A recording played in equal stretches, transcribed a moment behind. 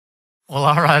Well,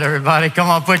 all right, everybody. Come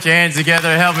on, put your hands together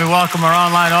and help me welcome our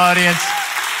online audience.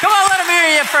 Come on, let them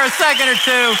hear you for a second or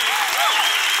two.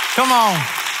 Come on.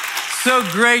 So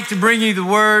great to bring you the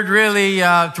word really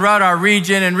throughout our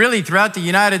region and really throughout the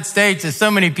United States as so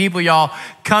many people, y'all,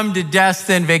 come to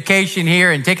Destin, vacation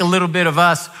here and take a little bit of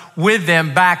us with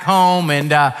them back home.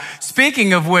 And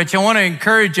speaking of which, I want to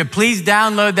encourage you, please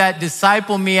download that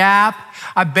Disciple Me app.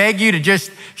 I beg you to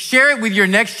just share it with your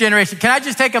next generation. Can I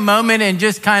just take a moment and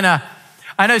just kind of,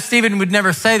 I know Stephen would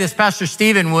never say this, Pastor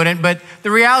Stephen wouldn't, but the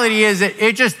reality is that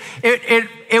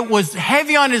it was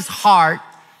heavy on his heart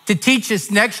to teach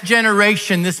this next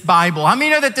generation this Bible. How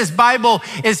many know that this Bible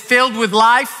is filled with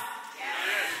life?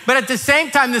 But at the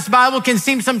same time, this Bible can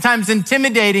seem sometimes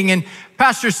intimidating. And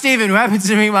Pastor Stephen, who happens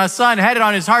to be my son, had it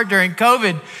on his heart during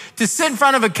COVID to sit in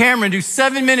front of a camera and do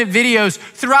 7-minute videos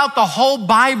throughout the whole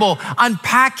Bible,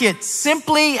 unpack it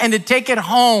simply and to take it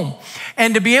home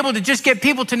and to be able to just get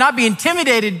people to not be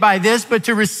intimidated by this, but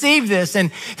to receive this.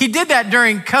 And he did that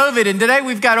during COVID. And today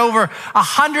we've got over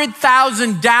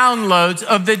 100,000 downloads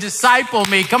of the Disciple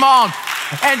Me. Come on.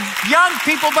 And young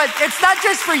people, but it's not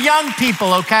just for young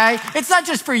people, okay? It's not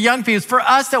just for young people. It's for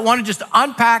us that want to just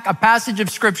unpack a passage of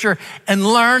scripture and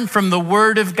learn from the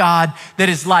word of God that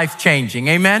is life-changing.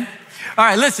 Amen? All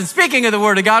right, listen, speaking of the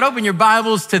word of God, open your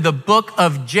Bibles to the book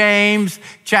of James,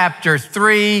 chapter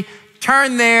 3.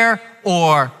 Turn there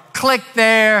or click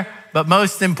there, but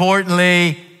most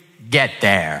importantly, get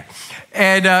there.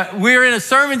 And we're in a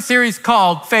sermon series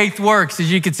called Faith Works,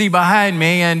 as you can see behind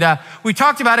me. And we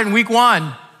talked about it in week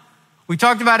 1. We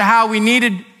talked about how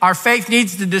our faith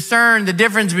needs to discern the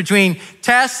difference between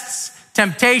tests,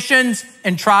 temptations,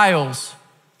 and trials.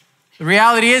 The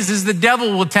reality is the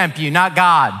devil will tempt you, not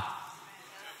God.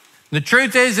 The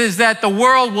truth is that the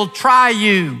world will try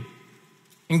you.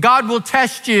 And God will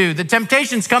test you. The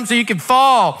temptations come so you can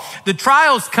fall. The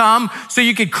trials come so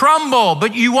you can crumble,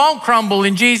 but you won't crumble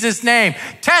in Jesus' name.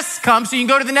 Tests come so you can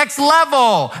go to the next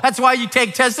level. That's why you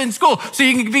take tests in school, so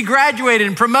you can be graduated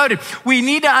and promoted. We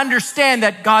need to understand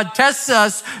that God tests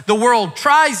us, the world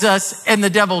tries us, and the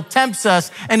devil tempts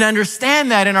us, and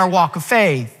understand that in our walk of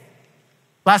faith.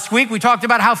 Last week, we talked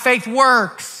about how faith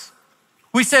works.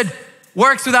 We said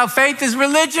works without faith is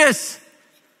religious.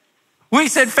 We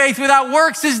said faith without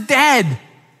works is dead,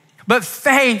 but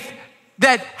faith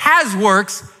that has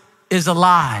works is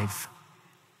alive.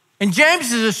 And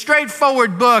James is a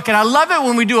straightforward book, and I love it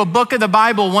when we do a book of the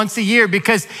Bible once a year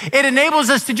because it enables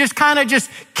us to just kind of just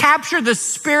capture the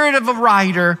spirit of a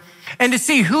writer and to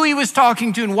see who he was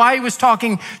talking to and why he was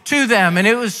talking to them. And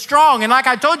it was strong. And like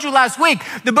I told you last week,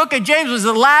 the book of James was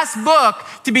the last book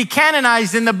to be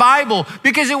canonized in the Bible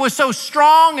because it was so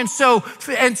strong and so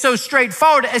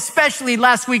straightforward, especially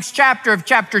last week's chapter of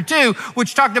chapter 2,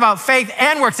 which talked about faith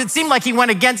and works. It seemed like he went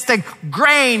against the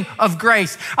grain of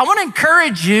grace. I want to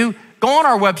encourage you, go on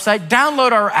our website,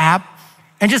 download our app,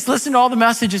 and just listen to all the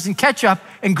messages and catch up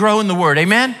and grow in the word.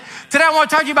 Amen? Today, I want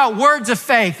to talk to you about words of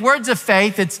faith. Words of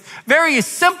faith. It's a very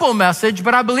simple message,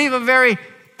 but I believe a very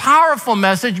powerful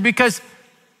message because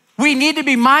we need to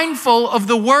be mindful of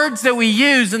the words that we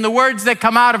use and the words that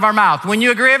come out of our mouth. Wouldn't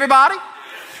you agree, everybody?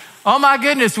 Oh my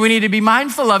goodness, we need to be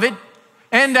mindful of it.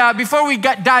 And before we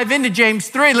dive into James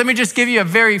 3, let me just give you a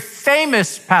very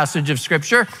famous passage of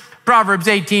scripture. Proverbs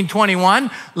 18:21.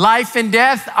 Life and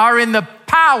death are in the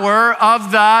power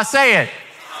of the, say it,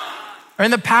 or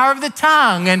in the power of the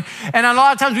tongue. And a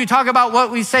lot of times we talk about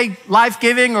what we say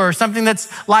life-giving or something that's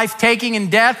life-taking and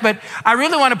death, but I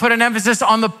really want to put an emphasis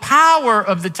on the power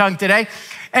of the tongue today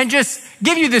and just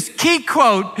give you this key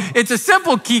quote. It's a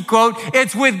simple key quote.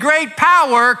 It's with great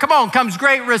power, come on, comes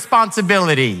great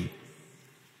responsibility.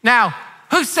 Now,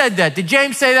 who said that? Did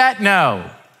James say that?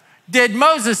 No. Did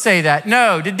Moses say that?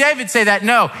 No. Did David say that?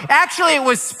 No. Actually, it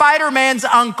was Spider-Man's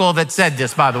uncle that said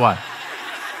this, by the way.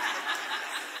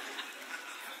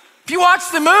 If you watch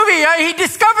the movie, he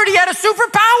discovered he had a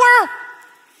superpower,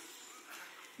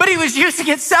 but he was using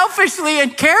it selfishly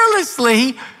and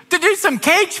carelessly to do some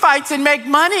cage fights and make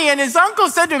money. And his uncle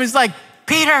said to him, he's like,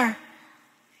 Peter,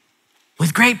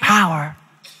 with great power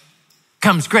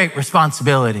comes great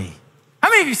responsibility. How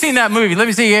many of you seen that movie? Let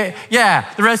me see.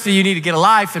 Yeah, the rest of you need to get a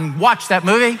life and watch that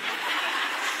movie.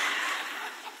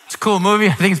 It's a cool movie.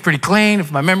 I think it's pretty clean,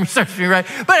 if my memory serves me right.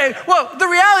 But, well, the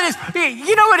reality is,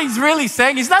 you know what he's really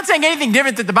saying? He's not saying anything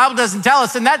different that the Bible doesn't tell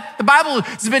us, and that the Bible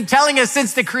has been telling us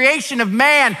since the creation of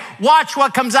man. Watch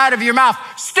what comes out of your mouth.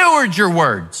 Steward your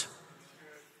words.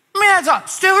 I mean, that's all.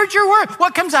 Steward your word.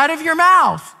 What comes out of your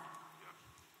mouth?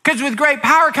 Because with great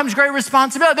power comes great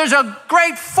responsibility. There's a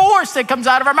great force that comes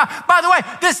out of our mouth. By the way,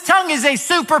 this tongue is a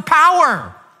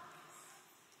superpower.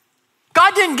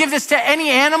 God didn't give this to any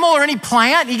animal or any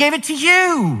plant. He gave it to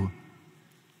you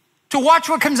to watch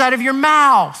what comes out of your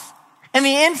mouth and the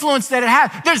influence that it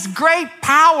has. There's great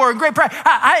power, great pressure.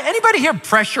 Anybody here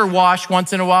pressure wash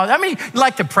once in a while? I mean,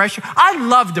 like to pressure? I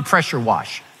love to pressure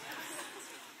wash.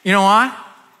 You know why?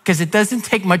 Because it doesn't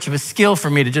take much of a skill for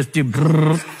me to just do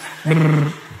brrr,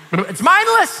 brrr, brrr. It's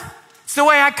mindless. It's the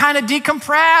way I kind of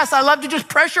decompress. I love to just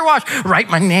pressure wash. Write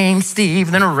my name,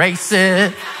 Steve, then erase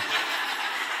it.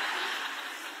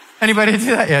 Anybody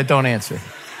do that? Yeah, don't answer.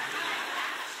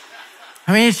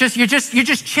 I mean, it's just, you're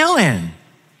just chilling.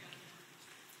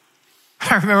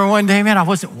 I remember one day, man, I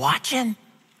wasn't watching.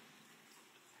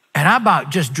 And I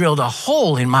about just drilled a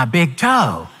hole in my big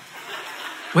toe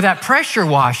with that pressure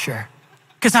washer.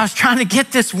 Because I was trying to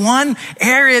get this one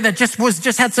area that just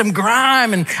had some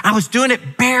grime, and I was doing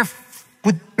it barefoot.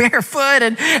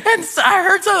 And so I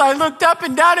heard something. I looked up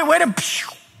and down and went and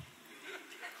phew.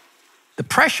 The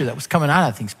pressure that was coming out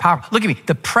of that thing's powerful. Look at me.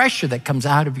 The pressure that comes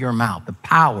out of your mouth, the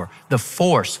power, the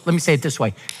force. Let me say it this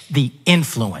way. The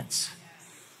influence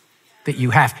that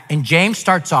you have. And James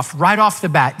starts off right off the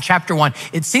bat in chapter 1.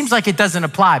 It seems like it doesn't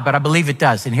apply, but I believe it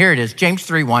does. And here it is, James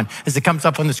 3:1, as it comes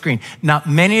up on the screen. Not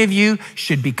many of you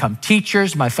should become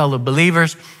teachers, my fellow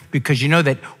believers, because you know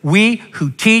that we who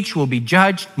teach will be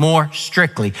judged more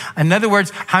strictly. In other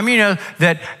words, how many know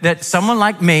that someone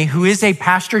like me, who is a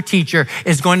pastor teacher,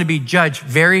 is going to be judged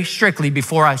very strictly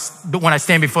when I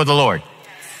stand before the Lord?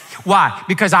 Why?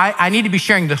 Because I need to be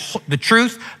sharing the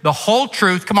truth, the whole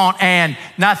truth, come on, and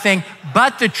nothing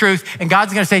but the truth. And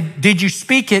God's gonna say, did you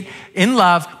speak it in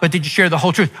love, but did you share the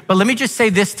whole truth? But let me just say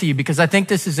this to you, because I think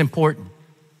this is important.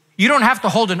 You don't have to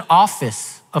hold an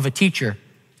office of a teacher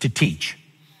to teach.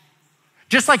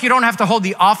 Just like you don't have to hold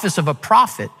the office of a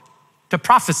prophet to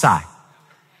prophesy.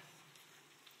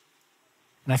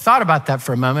 And I thought about that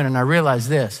for a moment, and I realized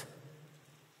this.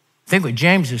 I think what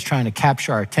James is trying to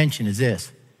capture our attention is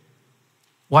this.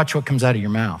 Watch what comes out of your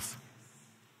mouth.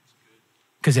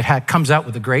 Because it comes out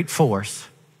with a great force.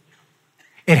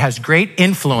 It has great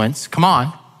influence. Come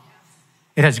on.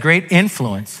 It has great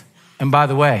influence. And by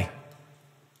the way,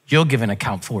 you'll give an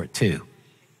account for it too.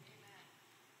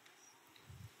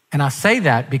 And I say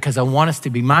that because I want us to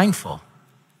be mindful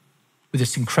with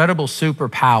this incredible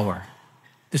superpower,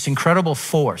 this incredible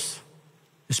force,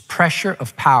 this pressure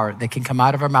of power that can come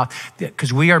out of our mouth,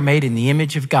 because we are made in the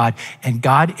image of God, and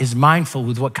God is mindful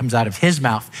with what comes out of his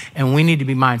mouth, and we need to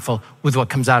be mindful with what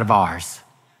comes out of ours.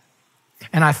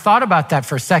 And I thought about that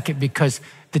for a second because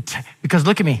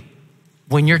look at me,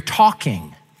 when you're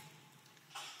talking,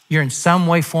 you're in some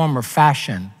way, form, or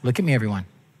fashion, look at me, everyone,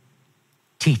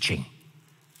 teaching.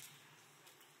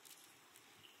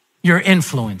 You're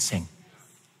influencing.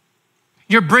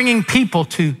 You're bringing people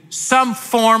to some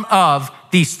form of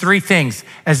these three things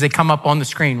as they come up on the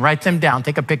screen. Write them down,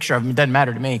 take a picture of them, it doesn't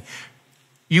matter to me.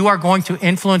 You are going to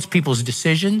influence people's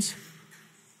decisions.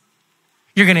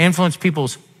 You're gonna influence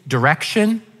people's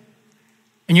direction.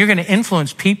 And you're gonna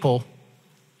influence people,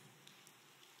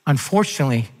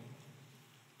 unfortunately,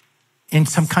 in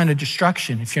some kind of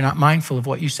destruction if you're not mindful of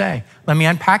what you say. Let me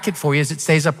unpack it for you as it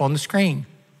stays up on the screen.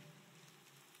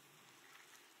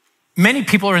 Many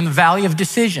people are in the valley of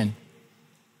decision.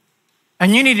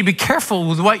 And you need to be careful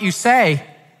with what you say,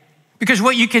 because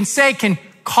what you can say can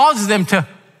cause them to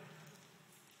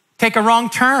take a wrong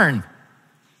turn.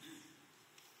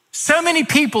 So many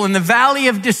people in the valley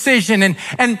of decision.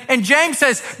 And James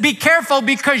says, be careful,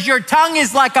 because your tongue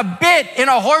is like a bit in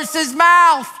a horse's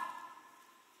mouth.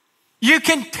 You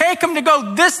can take them to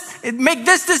go make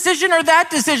this decision or that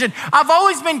decision. I've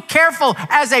always been careful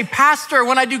as a pastor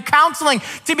when I do counseling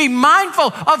to be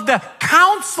mindful of the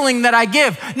counseling that I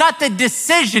give, not the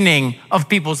decisioning of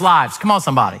people's lives. Come on,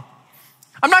 somebody.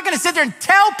 I'm not gonna sit there and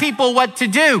tell people what to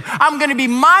do. I'm gonna be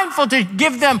mindful to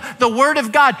give them the word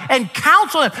of God and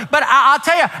counsel them. But I'll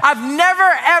tell you, I've never,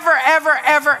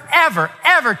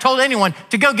 ever told anyone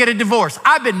to go get a divorce.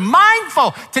 I've been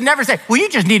mindful to never say, well, you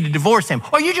just need to divorce him,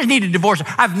 or you just need to divorce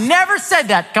her. I've never said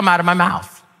that come out of my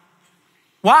mouth.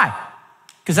 Why?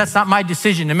 Because that's not my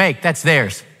decision to make, that's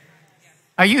theirs.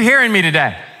 Are you hearing me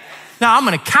today? Now, I'm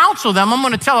gonna counsel them. I'm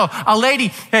gonna tell a lady,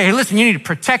 hey, listen, you need to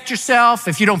protect yourself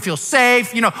if you don't feel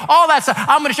safe, all that stuff.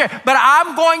 I'm gonna share, but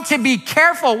I'm going to be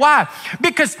careful. Why?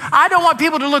 Because I don't want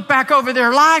people to look back over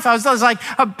their life. I was like,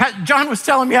 John was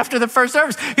telling me after the first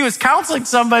service, he was counseling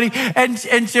somebody, and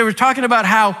they were talking about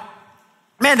how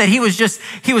man, that he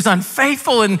was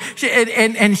unfaithful.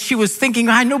 And she was thinking,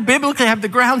 I know biblically I have the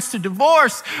grounds to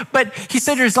divorce. But he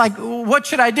said to her, like, what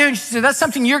should I do? And she said, that's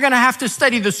something you're going to have to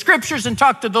study the scriptures and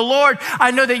talk to the Lord.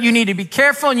 I know that you need to be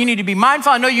careful and you need to be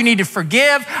mindful. I know you need to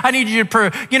forgive. I need you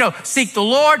to, seek the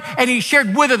Lord. And he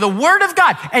shared with her the word of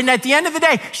God. And at the end of the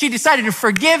day, she decided to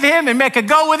forgive him and make a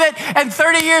go with it. And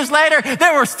 30 years later,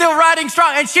 they were still riding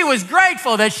strong. And she was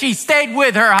grateful that she stayed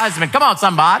with her husband. Come on,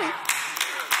 somebody.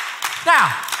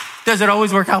 Now, does it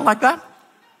always work out like that?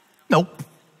 Nope.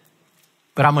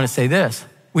 But I'm going to say this.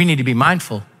 We need to be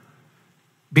mindful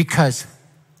because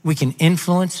we can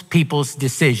influence people's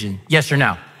decision. Yes or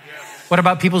no? Yes. What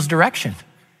about people's direction?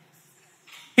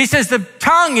 He says the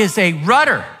tongue is a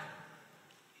rudder,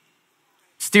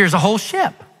 steers a whole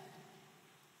ship.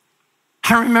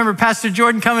 I remember Pastor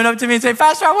Jordan coming up to me and saying,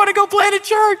 Pastor, I want to go plant a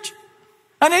church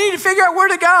and I need to figure out where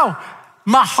to go.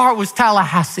 My heart was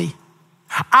Tallahassee.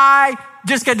 I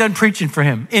just got done preaching for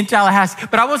him in Tallahassee,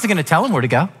 but I wasn't going to tell him where to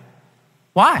go.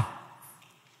 Why?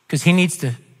 Because he needs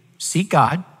to seek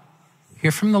God,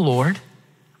 hear from the Lord.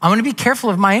 I'm going to be careful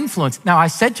of my influence. Now, I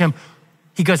said to him,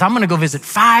 he goes, I'm going to go visit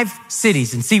 5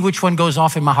 cities and see which one goes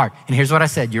off in my heart. And here's what I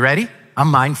said. You ready? I'm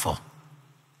mindful.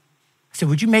 I said,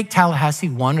 would you make Tallahassee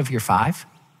one of your 5?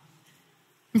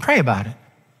 And pray about it.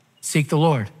 Seek the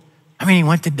Lord. I mean, he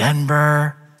went to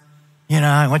Denver.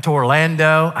 I went to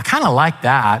Orlando. I kind of like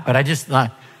that, but I just,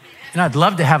 I'd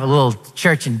love to have a little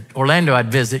church in Orlando I'd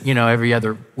visit, every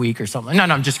other week or something. No,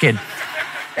 I'm just kidding.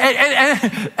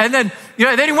 and then,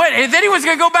 then he went, and then he was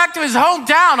going to go back to his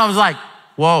hometown. I was like,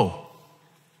 whoa,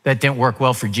 that didn't work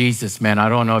well for Jesus, man. I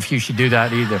don't know if you should do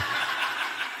that either.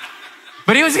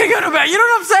 But he was going to go to bed. You know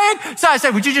what I'm saying? So I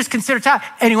said, would you just consider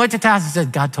Tallahassee? And he went to Tallahassee and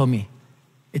said, God told me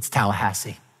it's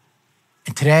Tallahassee.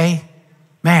 And today,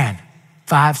 man,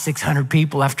 500-600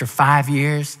 people after 5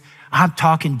 years. I'm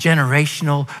talking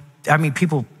generational. I mean,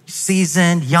 people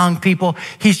seasoned, young people.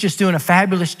 He's just doing a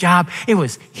fabulous job. It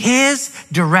was his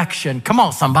direction. Come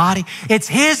on, somebody. It's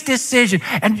his decision.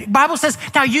 And the Bible says,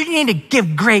 now you need to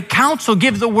give great counsel,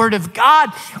 give the word of God.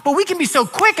 But we can be so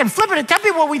quick and flippant and tell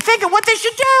people what we think and what they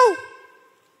should do.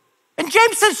 And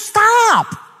James says,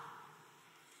 stop.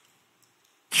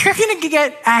 You're going to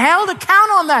get held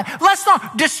account on that. Let's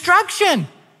not, destruction.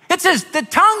 It says the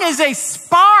tongue is a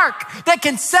spark that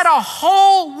can set a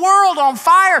whole world on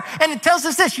fire. And it tells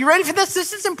us this. You ready for this?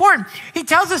 This is important. He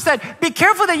tells us that be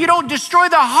careful that you don't destroy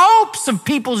the hopes of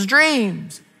people's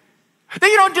dreams. That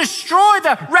you don't destroy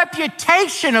the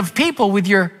reputation of people with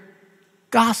your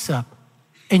gossip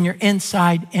and your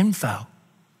inside info.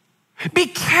 Be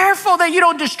careful that you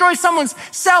don't destroy someone's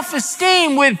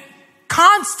self-esteem with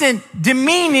constant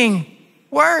demeaning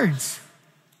words.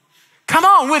 Come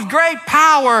on, with great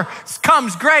power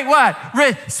comes great what?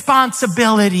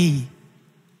 Responsibility.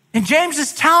 And James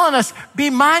is telling us, be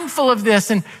mindful of this.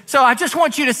 And so I just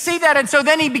want you to see that. And so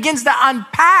then he begins to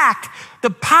unpack the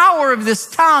power of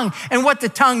this tongue and what the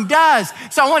tongue does.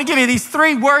 So I want to give you these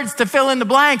 3 words to fill in the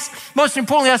blanks. Most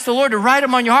importantly, ask the Lord to write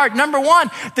them on your heart. Number 1,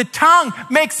 the tongue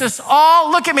makes us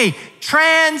all, look at me,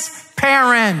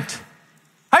 transparent.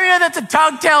 How do you know that the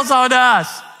tongue tells on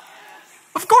us?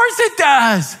 Of course it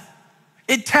does.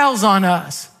 It tells on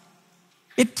us.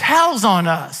 It tells on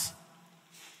us.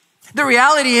 The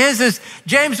reality is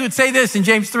James would say this in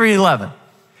James 3:11.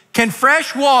 Can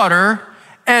fresh water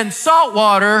and salt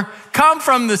water come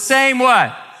from the same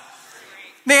what?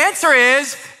 The answer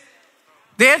is,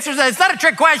 it's not a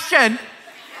trick question.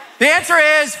 The answer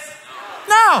is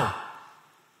no.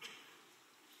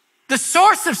 The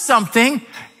source of something,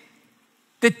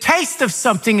 the taste of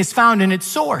something is found in its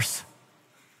source.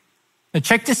 Now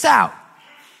check this out.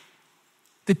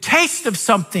 The taste of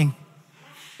something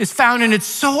is found in its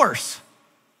source.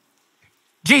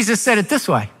 Jesus said it this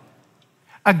way.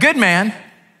 A good man,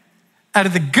 out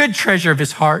of the good treasure of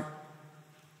his heart,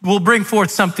 will bring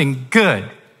forth something good.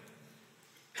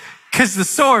 Because the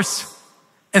source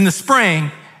and the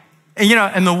spring,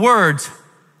 and the words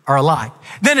are alike.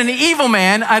 Then an evil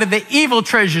man, out of the evil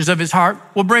treasures of his heart,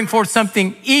 will bring forth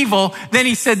something evil. Then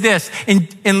he said this in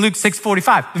Luke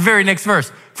 6:45, the very next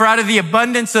verse. For out of the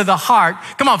abundance of the heart,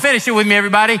 come on, finish it with me,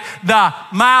 everybody. The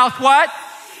mouth what?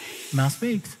 The mouth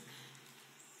speaks.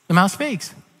 The mouth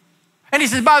speaks. And he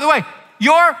says, by the way,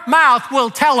 your mouth will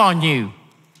tell on you.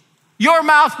 Your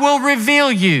mouth will reveal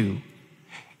you.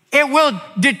 It will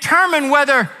determine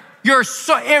whether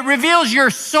it reveals your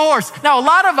source. Now, a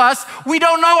lot of us, we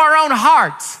don't know our own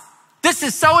hearts. This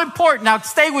is so important. Now,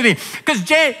 stay with me. Because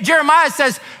Jeremiah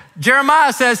says,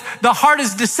 Jeremiah says, the heart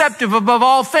is deceptive above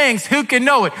all things. Who can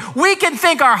know it? We can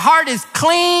think our heart is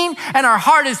clean and our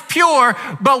heart is pure,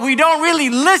 but we don't really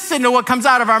listen to what comes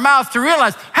out of our mouth to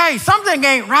realize, hey, something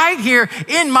ain't right here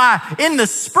in the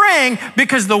spring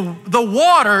because the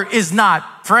water is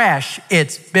not fresh.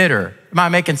 It's bitter. Am I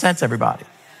making sense, everybody?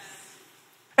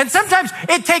 And sometimes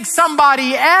it takes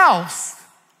somebody else,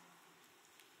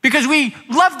 because we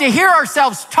love to hear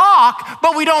ourselves talk,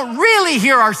 but we don't really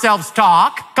hear ourselves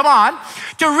talk. Come on.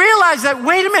 To realize that,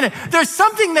 wait a minute, there's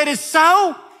something that is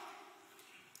so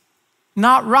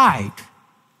not right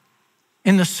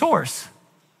in the source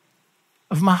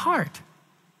of my heart.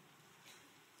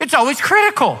 It's always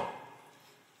critical.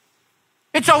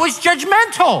 It's always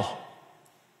judgmental.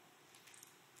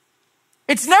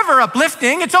 It's never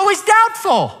uplifting. It's always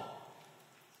doubtful.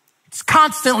 It's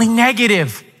constantly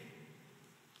negative.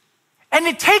 And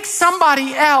it takes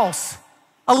somebody else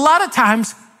a lot of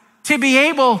times to be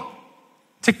able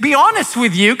to be honest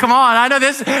with you. Come on, I know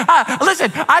this. Listen,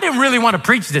 I didn't really want to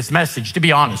preach this message, to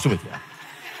be honest with you.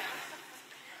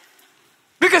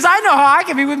 Because I know how I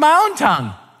can be with my own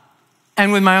tongue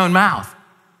and with my own mouth.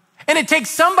 And it takes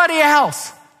somebody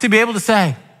else to be able to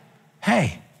say,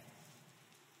 hey,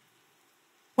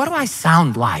 what do I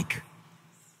sound like?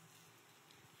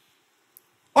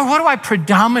 Or what do I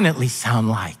predominantly sound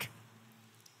like?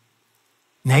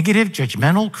 Negative,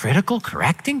 judgmental, critical,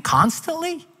 correcting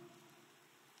constantly?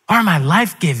 Or am I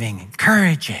life-giving,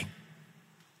 encouraging?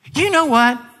 You know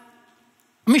what?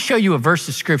 Let me show you a verse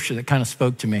of scripture that kind of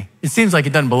spoke to me. It seems like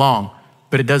it doesn't belong,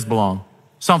 but it does belong.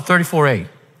 Psalm 34:8.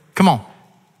 Come on.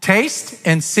 Taste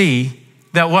and see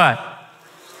that what?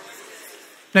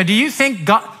 Now, do you think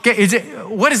God,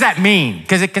 what does that mean?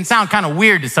 Because it can sound kind of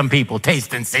weird to some people.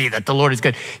 Taste and see that the Lord is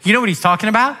good. You know what he's talking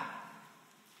about?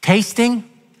 Tasting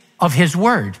of his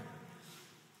word.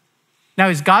 Now,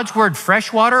 is God's word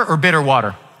fresh water or bitter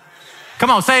water?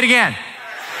 Come on, say it again.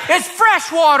 It's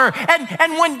fresh water.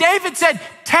 And when David said,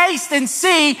 taste and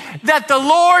see that the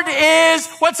Lord is,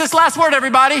 what's this last word,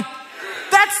 everybody?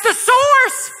 That's the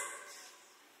source.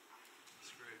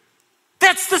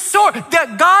 That's the source.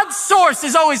 That God's source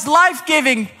is always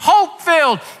life-giving,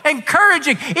 hope-filled,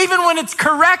 encouraging. Even when it's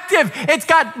corrective, it's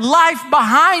got life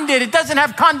behind it. It doesn't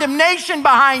have condemnation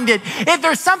behind it. If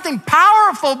there's something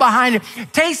powerful behind it,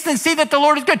 taste and see that the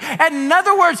Lord is good. And in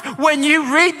other words, when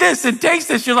you read this and taste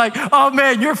this, you're like, oh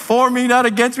man, you're for me, not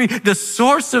against me. The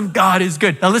source of God is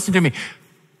good. Now listen to me.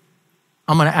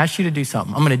 I'm going to ask you to do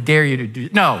something. I'm going to dare you to do,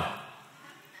 no.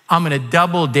 I'm going to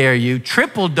double dare you,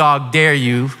 triple dog dare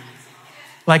you,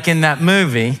 like in that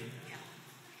movie,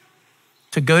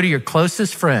 to go to your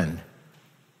closest friend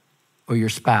or your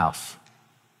spouse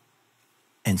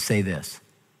and say this.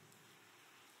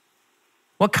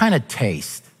 What kind of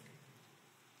taste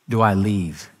do I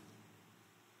leave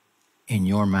in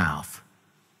your mouth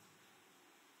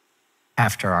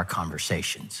after our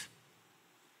conversations?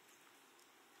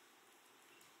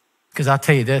 Because I'll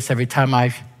tell you this, every time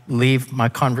I leave my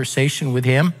conversation with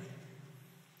him,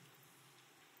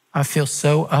 I feel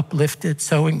so uplifted,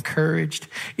 so encouraged.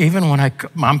 Even when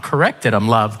I'm corrected, I'm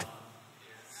loved.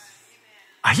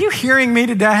 Are you hearing me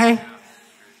today?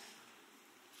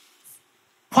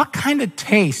 What kind of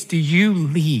taste do you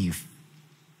leave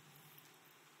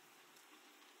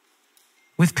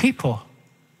with people?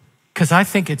 Because I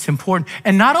think it's important.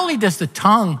 And not only does the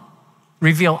tongue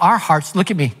reveal our hearts, look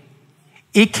at me,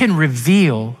 it can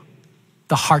reveal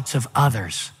the hearts of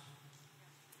others.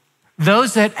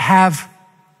 Those that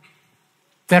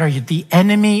are the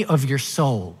enemy of your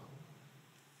soul.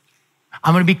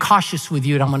 I'm going to be cautious with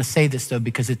you, and I'm going to say this, though,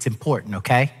 because it's important,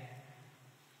 okay?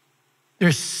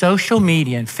 There's social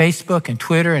media and Facebook and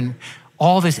Twitter and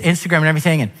all this Instagram and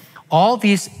everything, and all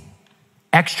these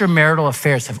extramarital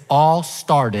affairs have all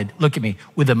started, look at me,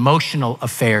 with emotional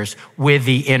affairs with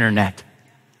the internet.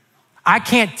 I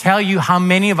can't tell you how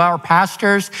many of our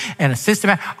pastors and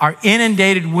assistant are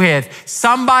inundated with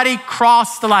somebody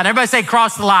crossed the line. Everybody say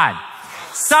cross the line.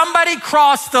 Somebody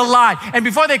crossed the line. And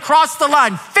before they crossed the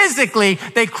line physically,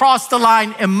 they crossed the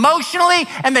line emotionally,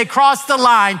 and they crossed the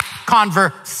line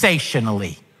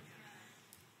conversationally.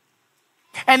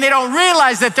 And they don't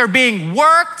realize that they're being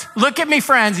worked. Look at me,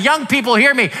 friends. Young people,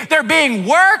 hear me. They're being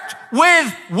worked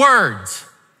with words.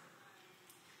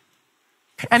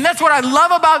 And that's what I love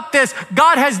about this.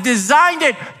 God has designed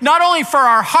it not only for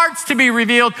our hearts to be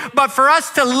revealed, but for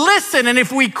us to listen. And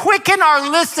if we quicken our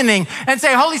listening and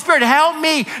say, Holy Spirit, help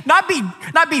me, not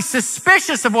be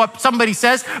suspicious of what somebody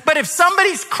says, but if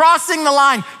somebody's crossing the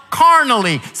line,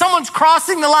 carnally. Someone's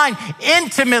crossing the line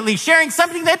intimately, sharing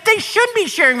something that they shouldn't be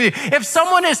sharing with you. If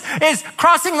someone is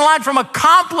crossing the line from a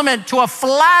compliment to a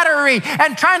flattery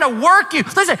and trying to work you,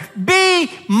 listen,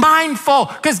 be mindful,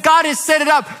 because God has set it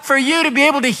up for you to be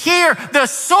able to hear the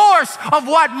source of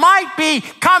what might be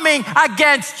coming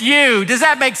against you. Does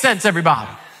that make sense, everybody?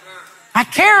 I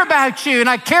care about you, and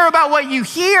I care about what you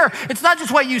hear. It's not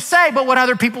just what you say, but what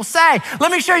other people say.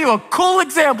 Let me show you a cool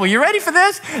example. You ready for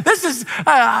this? This is,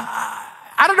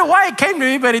 I don't know why it came to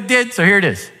me, but it did, so here it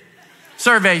is.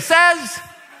 Survey says,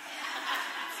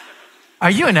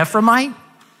 are you an Ephraimite?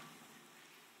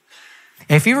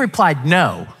 If you replied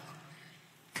no,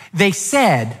 they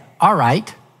said, all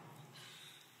right,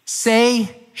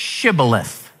 say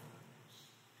Shibboleth.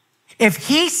 If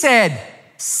he said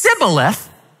Shibboleth,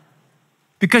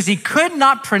 because he could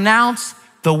not pronounce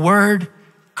the word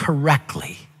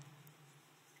correctly,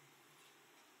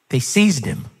 they seized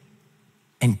him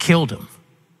and killed him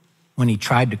when he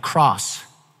tried to cross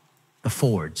the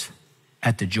fords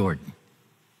at the Jordan.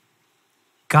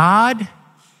 God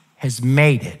has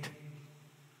made it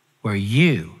where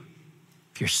you,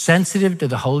 if you're sensitive to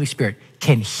the Holy Spirit,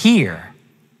 can hear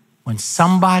when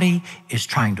somebody is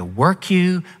trying to work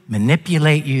you,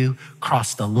 manipulate you,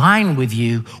 cross the line with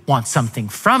you, want something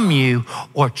from you,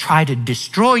 or try to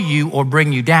destroy you or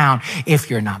bring you down. If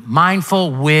you're not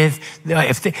mindful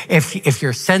if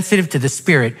you're sensitive to the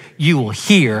Spirit, you will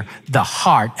hear the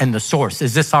heart and the source.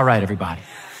 Is this all right, everybody?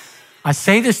 I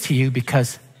say this to you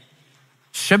because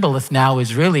Shibboleth now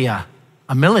is really a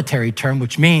military term,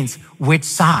 which means which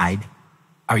side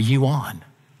are you on?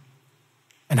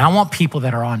 And I want people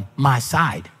that are on my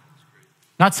side,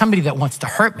 not somebody that wants to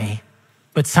hurt me,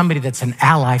 but somebody that's an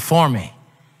ally for me.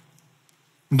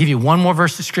 I'll give you one more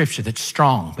verse of scripture that's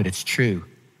strong, but it's true.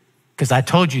 Because I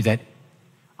told you that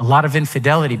a lot of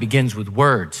infidelity begins with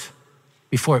words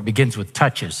before it begins with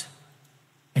touches.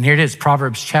 And here it is,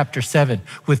 Proverbs chapter 7.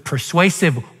 With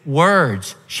persuasive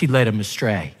words, she led him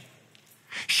astray.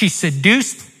 She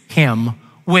seduced him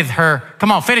with her,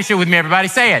 come on, finish it with me, everybody,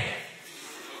 say it.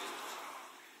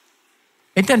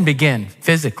 It doesn't begin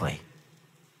physically.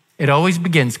 It always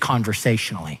begins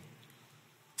conversationally.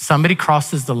 Somebody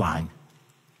crosses the line,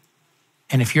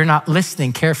 and if you're not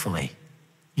listening carefully,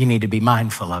 you need to be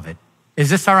mindful of it. Is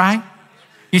this all right?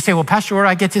 You say, well, Pastor, where do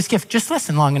I get this gift? Just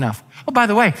listen long enough. Oh, by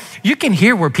the way, you can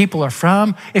hear where people are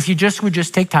from if you would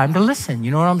just take time to listen.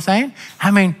 You know what I'm saying?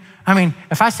 I mean,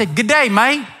 if I said, good day,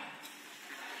 mate.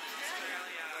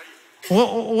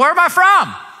 Where am I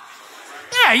from?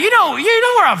 Yeah, you know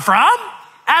where I'm from.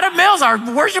 Adam Mills,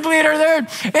 our worship leader there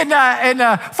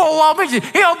in Fort Wall Mission,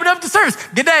 he opened up the service.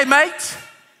 Good day, mates.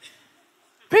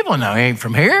 People know he ain't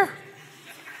from here.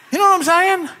 You know what I'm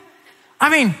saying? I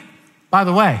mean, by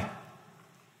the way,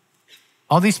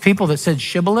 all these people that said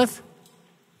Shibboleth,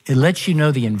 it lets you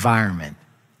know the environment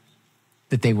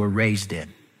that they were raised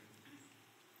in.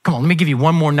 Come on, let me give you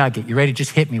one more nugget. You ready?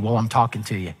 Just hit me while I'm talking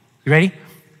to you. You ready?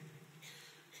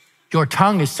 Your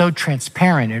tongue is so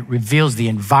transparent, it reveals the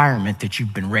environment that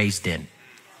you've been raised in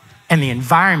and the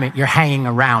environment you're hanging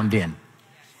around in.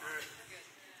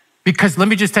 Because let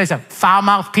me just tell you something,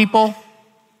 foul-mouthed people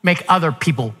make other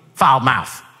people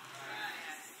foul-mouthed.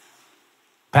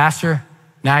 Pastor,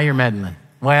 now you're meddling.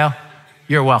 Well,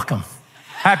 you're welcome.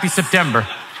 Happy September.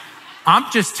 I'm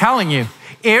just telling you,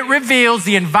 it reveals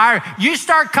the environment. You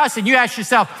start cussing, you ask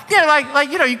yourself,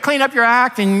 you clean up your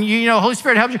act and Holy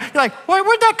Spirit helps you. You're like,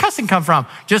 where'd that cussing come from?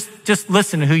 Just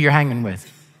listen to who you're hanging with.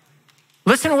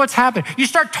 Listen to what's happening. You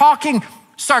start talking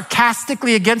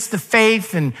sarcastically against the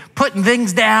faith and putting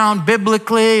things down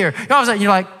biblically, or all of a sudden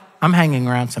you're like, I'm hanging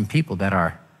around some people that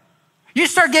are. You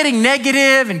start getting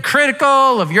negative and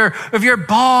critical of your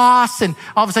boss, and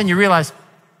all of a sudden you realize,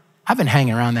 I've been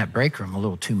hanging around that break room a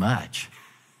little too much.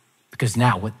 Because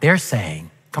now what they're saying,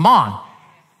 come on,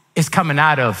 is coming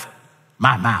out of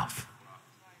my mouth.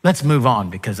 Let's move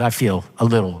on because I feel a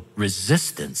little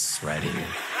resistance right here.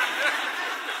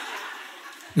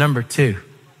 Number 2,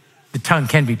 the tongue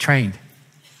can be trained.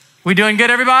 We doing good,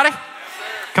 everybody? Yes,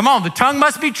 come on, the tongue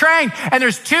must be trained. And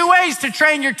there's 2 ways to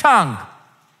train your tongue.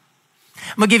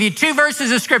 I'm gonna give you 2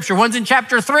 verses of scripture. One's in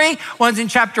chapter 3, one's in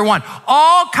chapter 1.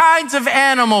 All kinds of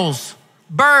animals,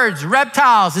 birds,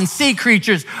 reptiles, and sea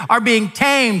creatures are being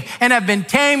tamed and have been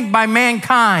tamed by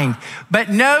mankind, but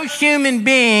no human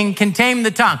being can tame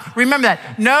the tongue. Remember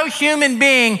that. No human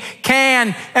being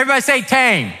can, everybody say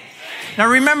tame. Now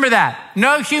remember that.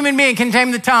 No human being can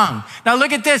tame the tongue. Now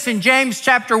look at this in James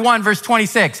chapter 1, verse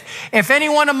 26. If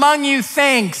anyone among you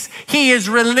thinks he is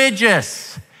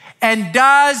religious and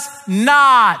does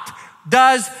not,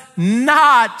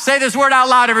 say this word out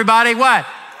loud, everybody, what?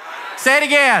 Say it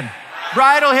again.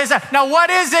 Bridle his. Now, what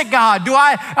is it, God?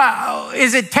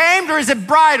 Is it tamed or is it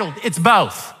bridled? It's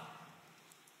both.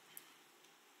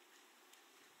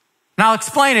 And I'll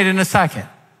explain it in a second.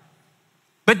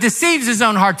 But deceives his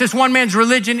own heart. This one man's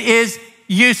religion is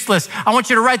useless. I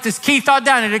want you to write this key thought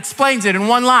down. It explains it in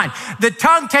one line. The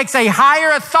tongue takes a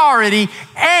higher authority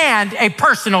and a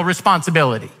personal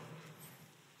responsibility.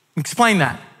 Explain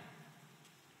that.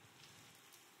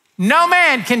 No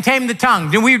man can tame the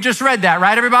tongue. We just read that,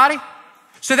 right, everybody?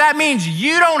 So that means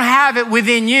you don't have it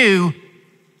within you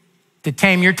to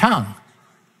tame your tongue.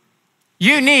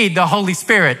 You need the Holy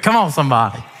Spirit. Come on,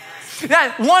 somebody.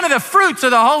 That one of the fruits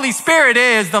of the Holy Spirit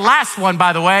is, the last one,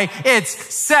 by the way, it's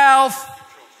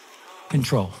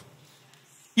self-control.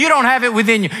 You don't have it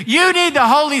within you. You need the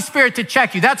Holy Spirit to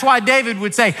check you. That's why David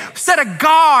would say, set a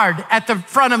guard at the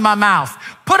front of my mouth.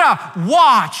 Put a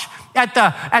watch at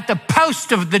the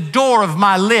post of the door of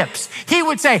my lips. He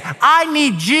would say, I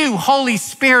need you, Holy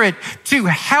Spirit, to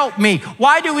help me.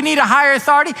 Why do we need a higher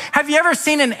authority? Have you ever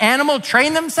seen an animal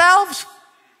train themselves?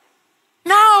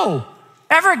 No.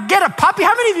 Ever get a puppy?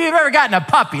 How many of you have ever gotten a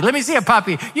puppy? Let me see a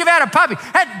puppy. You've had a puppy.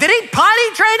 Did he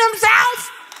potty train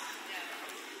himself?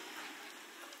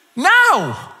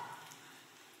 No.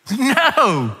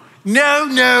 No. No,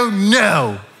 no,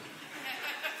 no.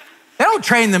 They don't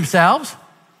train themselves.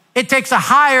 It takes a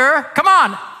higher, come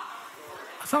on,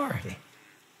 authority.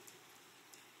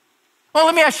 Well,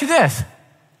 let me ask you this.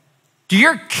 Do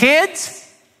your kids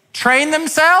train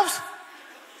themselves?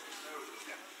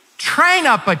 Train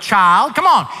up a child, come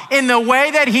on, in the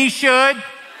way that he should.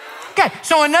 Okay,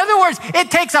 so in other words,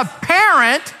 it takes a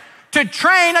parent to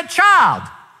train a child.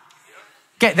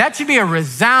 Okay, that should be a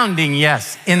resounding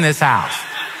yes in this house.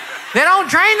 They don't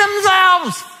train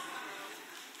themselves.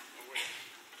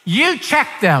 You check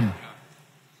them.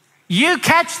 You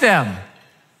catch them.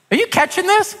 Are you catching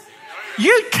this?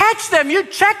 You catch them, you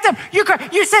check them, you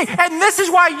say, and this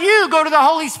is why you go to the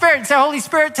Holy Spirit and say, Holy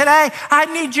Spirit, today, I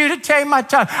need you to tame my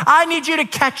tongue. I need you to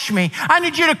catch me. I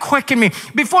need you to quicken me.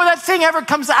 Before that thing ever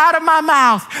comes out of my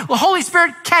mouth, well, Holy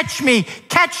Spirit, catch me,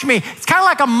 catch me. It's kind of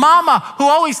like a mama who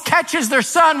always catches their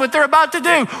son, what they're about to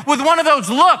do, with one of those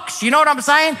looks. You know what I'm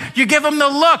saying? You give them the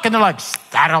look and they're like,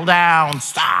 settle down,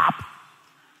 stop.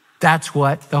 That's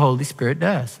what the Holy Spirit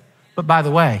does. But by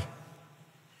the way,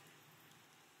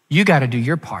 you got to do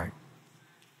your part.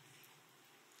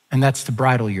 And that's to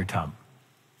bridle your tongue.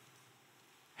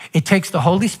 It takes the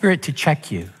Holy Spirit to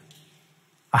check you,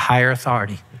 a higher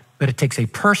authority, but it takes a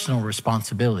personal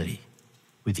responsibility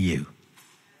with you.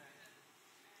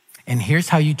 And here's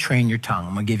how you train your tongue.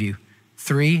 I'm going to give you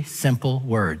 3 simple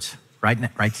words. Write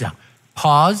it down.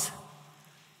 Pause,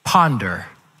 ponder,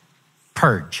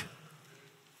 purge.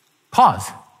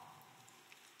 Pause.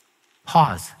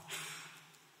 Pause.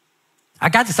 I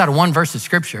got this out of one verse of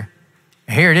scripture.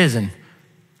 Here it is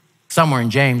somewhere in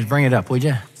James. Bring it up, would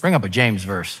you? Bring up a James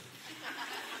verse.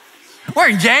 We're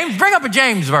in James. Bring up a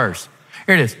James verse.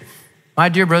 Here it is. My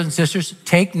dear brothers and sisters,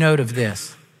 take note of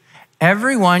this.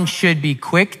 Everyone should be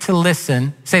quick to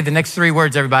listen. Say the next 3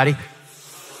 words, everybody.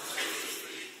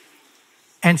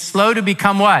 And slow to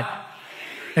become what?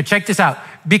 Now check this out.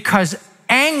 Because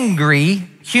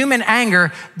human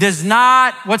anger does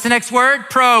not, what's the next word?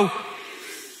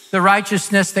 The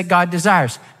righteousness that God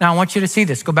desires. Now I want you to see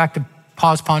this. Go back to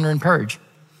pause, ponder, and purge.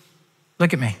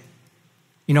 Look at me.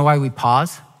 You know why we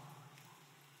pause?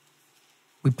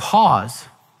 We pause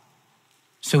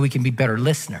so we can be better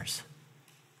listeners.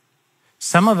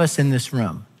 Some of us in this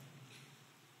room,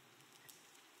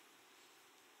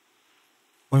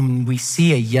 when we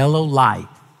see a yellow light,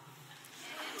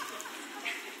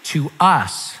 to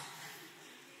us,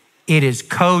 it is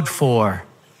code for,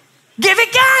 give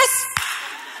it gas.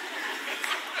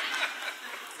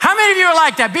 How many of you are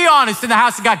like that? Be honest in the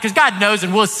house of God, because God knows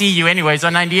and we'll see you anyways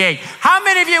on 98. How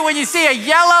many of you, when you see a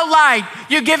yellow light,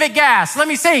 you give it gas? Let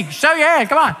me see. Show your hand.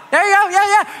 Come on. There you go.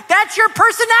 Yeah. That's your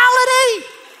personality.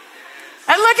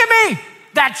 And look at me.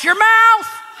 That's your mouth.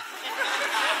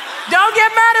 Don't get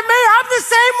mad at me. I'm the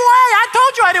same way. I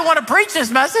told you I didn't want to preach this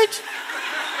message.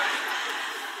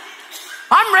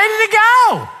 I'm ready to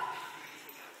go.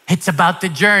 It's about the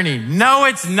journey. No,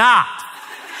 it's not.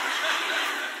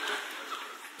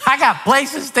 I got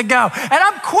places to go. And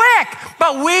I'm quick,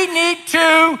 but we need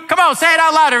to, come on, say it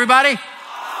out loud, everybody.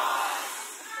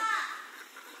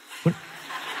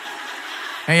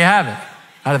 There you have it,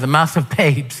 out of the mouth of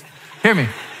babes. Hear me.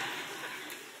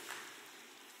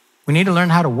 We need to learn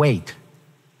how to wait.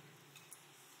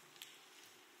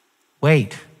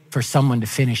 Wait for someone to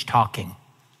finish talking.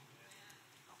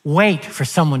 Wait for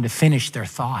someone to finish their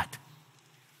thought.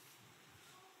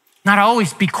 Not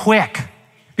always be quick.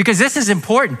 Because this is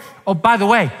important. Oh, by the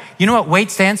way, you know what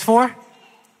WAIT stands for?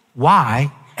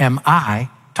 Why am I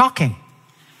talking?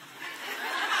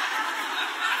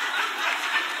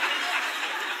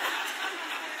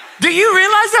 Do you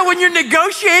realize that when you're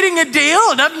negotiating a deal,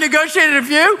 and I've negotiated a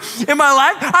few in my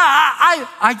life,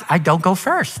 I don't go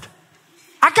first.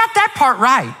 I got that part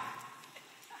right.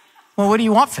 Well, what do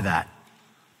you want for that?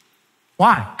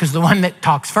 Why? Because the one that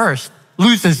talks first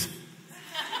loses.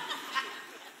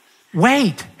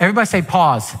 Wait. Everybody say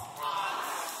pause.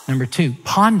 Number 2,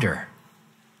 ponder.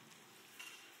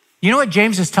 You know what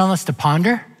James is telling us to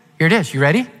ponder? Here it is. You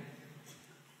ready?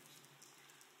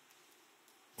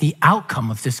 The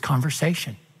outcome of this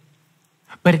conversation.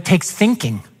 But it takes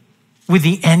thinking with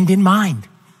the end in mind.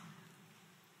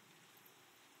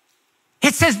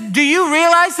 It says, do you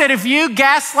realize that if you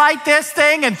gaslight this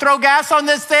thing and throw gas on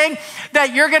this thing,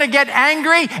 that you're gonna get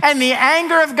angry, and the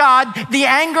anger of God, the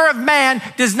anger of man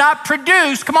does not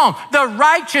produce, come on, the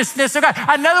righteousness of God.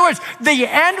 In other words, the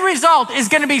end result is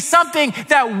gonna be something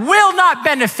that will not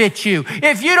benefit you.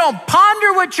 If you don't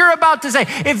ponder what you're about to say,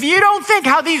 if you don't think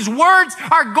how these words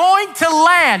are going to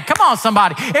land, come on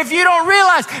somebody, if you don't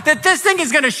realize that this thing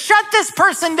is gonna shut this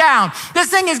person down,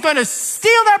 this thing is gonna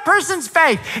steal that person's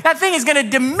faith, that thing is gonna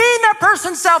demean that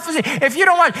person's self-esteem. If you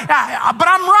don't want, but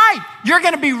I'm right. You're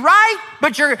going to be right,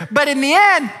 but in the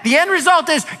end result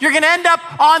is you're going to end up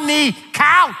on the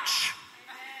couch.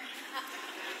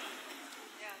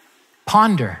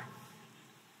 Ponder.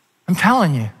 I'm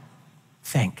telling you,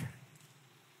 think.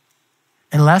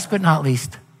 And last but not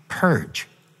least, purge.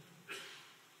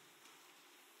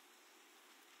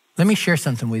 Let me share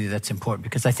something with you that's important,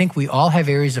 because I think we all have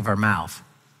areas of our mouth,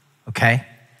 okay?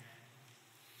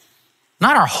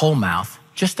 Not our whole mouth,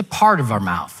 just a part of our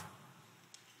mouth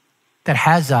that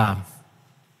has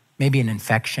maybe an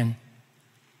infection,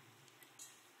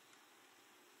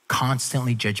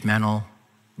 constantly judgmental,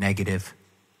 negative,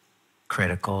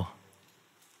 critical,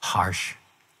 harsh,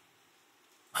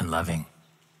 unloving,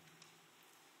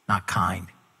 not kind.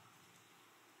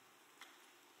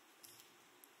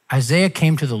 Isaiah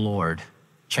came to the Lord,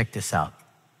 check this out,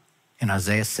 in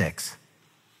Isaiah 6.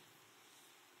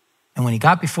 And when he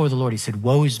got before the Lord, he said,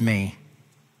 woe is me,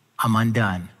 I'm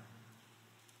undone.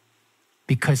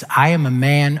 Because I am a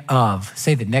man of,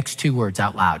 say the next 2 words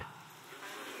out loud.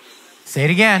 Say it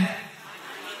again.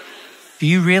 Do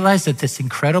you realize that this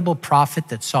incredible prophet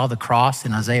that saw the cross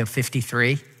in Isaiah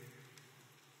 53,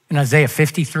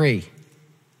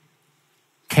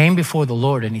 came before the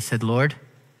Lord and he said, Lord,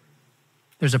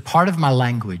 there's a part of my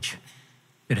language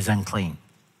that is unclean.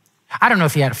 I don't know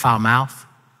if he had a foul mouth.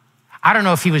 I don't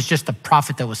know if he was just a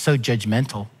prophet that was so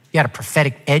judgmental. He had a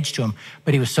prophetic edge to him,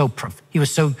 but he was so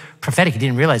prophetic, he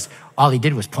didn't realize all he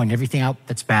did was point everything out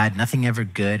that's bad, nothing ever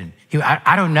good. And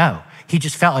I don't know. He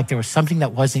just felt like there was something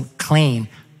that wasn't clean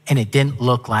and it didn't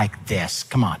look like this.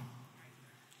 Come on.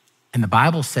 And the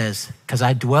Bible says, because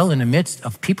I dwell in the midst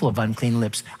of people of unclean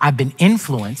lips, I've been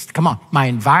influenced. Come on, my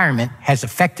environment has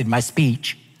affected my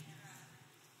speech.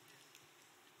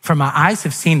 For my eyes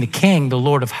have seen the King, the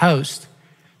Lord of hosts.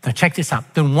 Now check this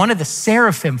out. Then one of the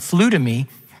seraphim flew to me,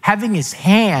 having his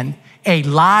hand a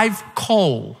live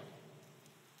coal,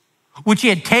 which he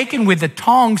had taken with the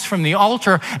tongs from the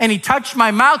altar, and he touched my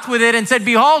mouth with it and said,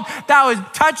 behold, thou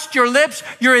hast touched your lips,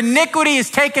 your iniquity is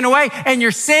taken away, and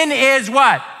your sin is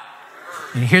what?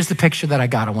 And here's the picture that I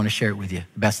got. I want to share it with you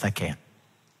the best I can.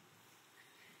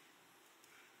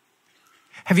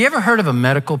 Have you ever heard of a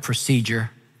medical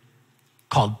procedure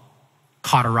called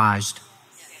cauterized?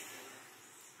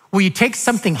 Where you take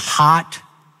something hot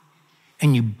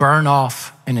and you burn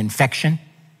off an infection.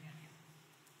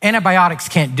 Antibiotics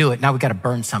can't do it. Now we got to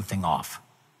burn something off.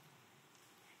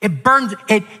 It burns,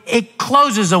 it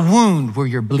closes a wound where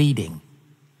you're bleeding.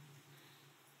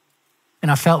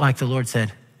 And I felt like the Lord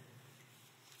said,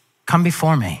 come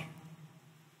before me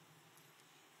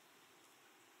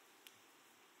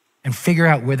and figure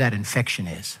out where that infection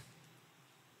is.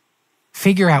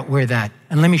 Figure out where that,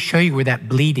 and let me show you where that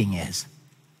bleeding is.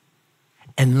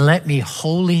 And let me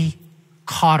wholly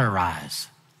cauterize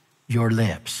your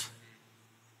lips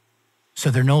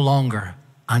so they're no longer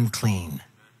unclean,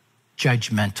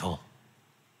 judgmental,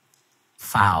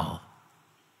 foul,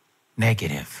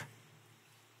 negative,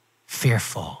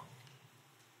 fearful,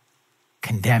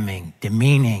 condemning,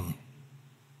 demeaning.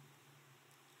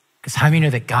 Because how many know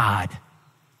that God,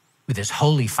 with his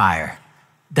holy fire,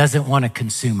 doesn't want to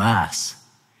consume us?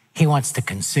 He wants to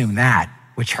consume that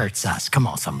which hurts us. Come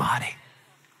on, somebody.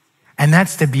 And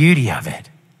that's the beauty of it.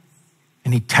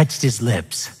 And he touched his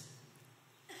lips.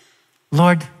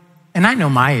 Lord, and I know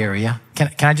my area. Can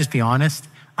I just be honest?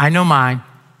 I know mine.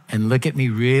 and look at me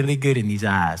really good in these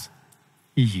eyes.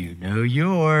 You know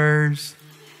yours.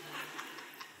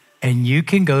 And you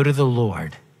can go to the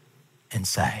Lord and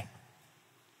say,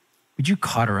 would you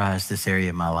cauterize this area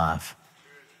of my life?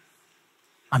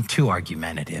 I'm too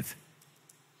argumentative,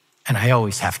 and I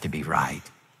always have to be right.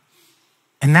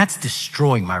 And that's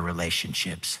destroying my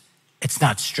relationships. It's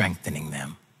not strengthening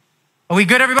them. Are we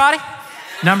good, everybody?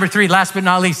 Number 3, last but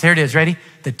not least, here it is, ready?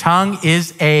 The tongue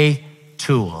is a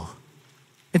tool.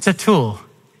 It's a tool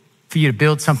for you to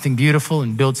build something beautiful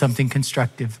and build something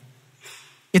constructive.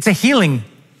 It's a healing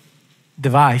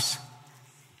device.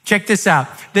 Check this out.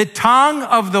 The tongue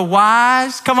of the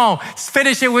wise, come on,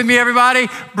 finish it with me, everybody.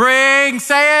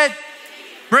 Say it.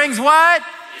 Brings what?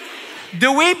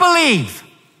 Do we believe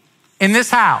in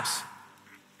this house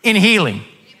in healing?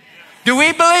 Do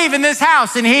we believe in this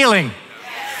house in healing?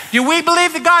 Do we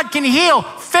believe that God can heal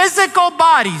physical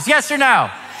bodies? Yes or no?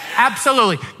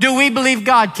 Absolutely. Do we believe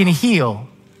God can heal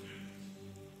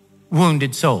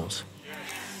wounded souls?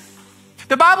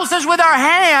 The Bible says with our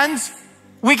hands,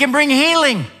 we can bring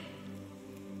healing.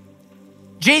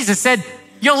 Jesus said,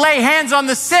 you'll lay hands on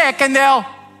the sick and they'll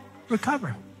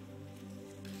recover.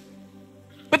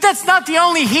 But that's not the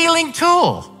only healing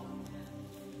tool.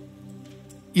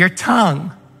 Your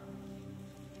tongue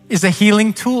is a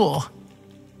healing tool.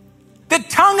 The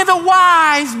tongue of the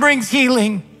wise brings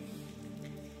healing.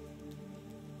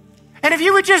 And if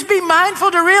you would just be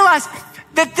mindful to realize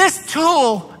that this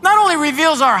tool not only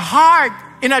reveals our heart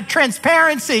in a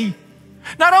transparency,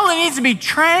 not only needs to be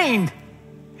trained,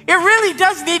 it really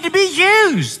does need to be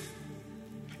used.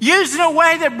 Used in a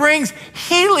way that brings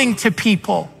healing to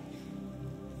people.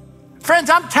 Friends,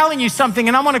 I'm telling you something,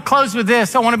 and I want to close with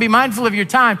this. I want to be mindful of your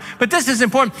time, but this is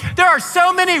important. There are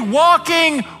so many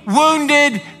walking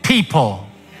wounded people.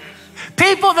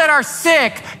 People that are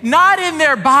sick, not in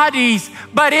their bodies,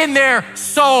 but in their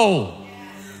soul.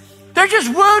 They're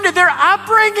just wounded. Their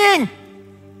upbringing,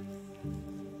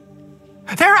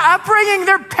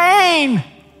 their pain,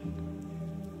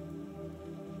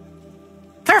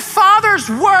 their father's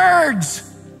words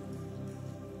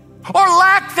or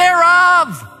lack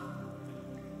thereof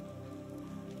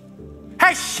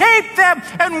has shaped them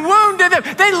and wounded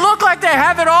them. They look like they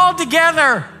have it all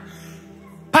together,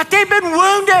 but they've been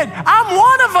wounded. I'm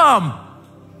one of them.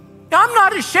 I'm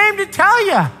not ashamed to tell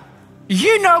you.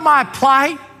 You know my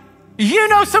plight. You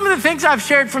know some of the things I've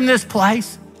shared from this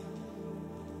place.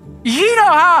 You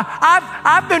know how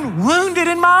I've been wounded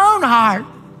in my own heart.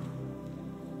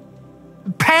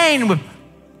 Pain with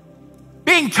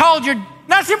being told you're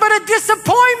nothing but a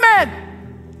disappointment.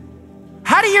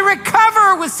 How do you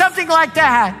recover with something like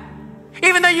that?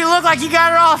 Even though you look like you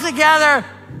got it all together.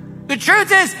 The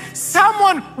truth is,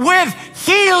 someone with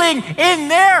healing in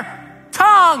their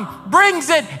tongue brings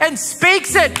it and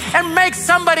speaks it and makes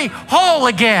somebody whole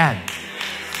again.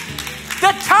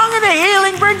 The tongue of the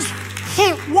healing brings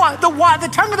the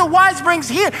tongue of the wise brings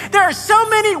healing. There are so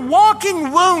many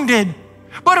walking wounded,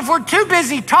 but if we're too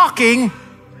busy talking,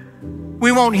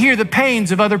 we won't hear the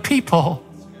pains of other people.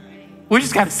 We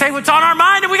just got to say what's on our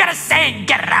mind, and we got to say it and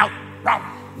get it out.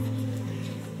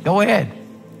 Go ahead.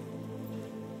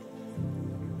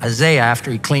 Isaiah,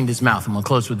 after he cleaned his mouth, I'm going to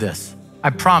close with this.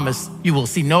 I promise you will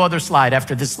see no other slide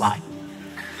after this slide.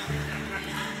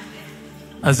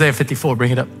 Isaiah 54,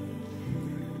 bring it up.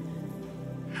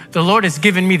 The Lord has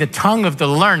given me the tongue of the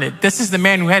learned. This is the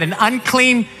man who had an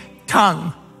unclean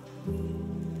tongue.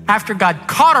 After God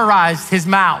cauterized his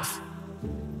mouth,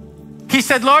 he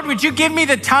said, Lord, would you give me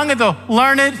the tongue of the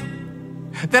learned,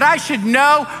 that I should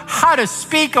know how to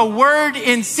speak a word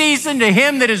in season to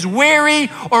him that is weary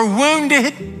or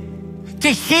wounded, to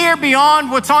hear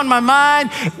beyond what's on my mind.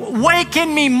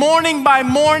 Waken me morning by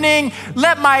morning.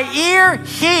 Let my ear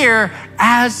hear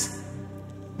as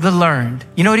the learned.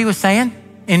 You know what he was saying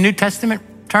in New Testament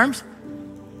terms?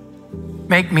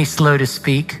 Make me slow to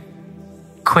speak,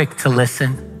 quick to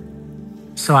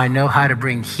listen, so I know how to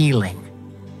bring healing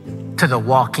to the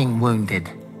walking wounded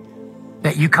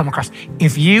that you come across.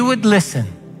 If you would listen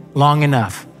long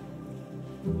enough,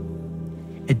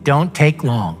 it don't take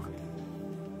long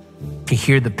to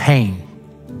hear the pain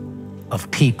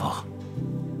of people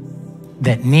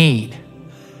that need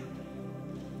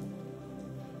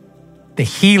the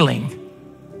healing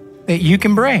that you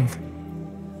can bring.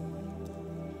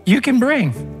 You can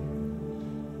bring.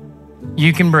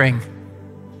 You can bring.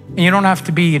 And you don't have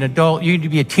to be an adult. You need to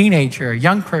be a teenager, a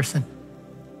young person.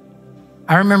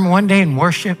 I remember one day in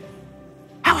worship,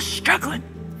 I was struggling.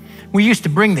 We used to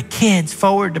bring the kids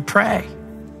forward to pray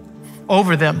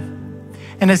over them.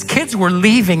 And as kids were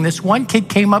leaving, this one kid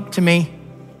came up to me.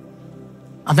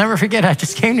 I'll never forget, I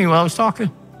just came to me while I was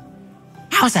talking.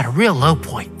 I I was at a real low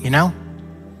point, you know?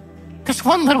 This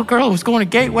one little girl who was going to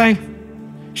Gateway,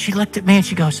 she looked at me and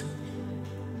she goes,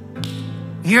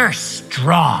 "You're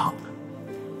strong."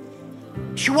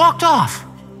 She walked off.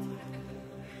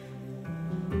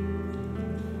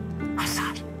 I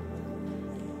thought,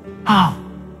 oh,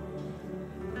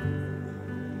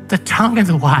 the tongue of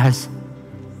the wise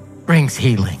brings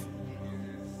healing.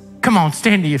 Come on,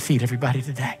 stand to your feet, everybody,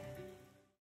 today.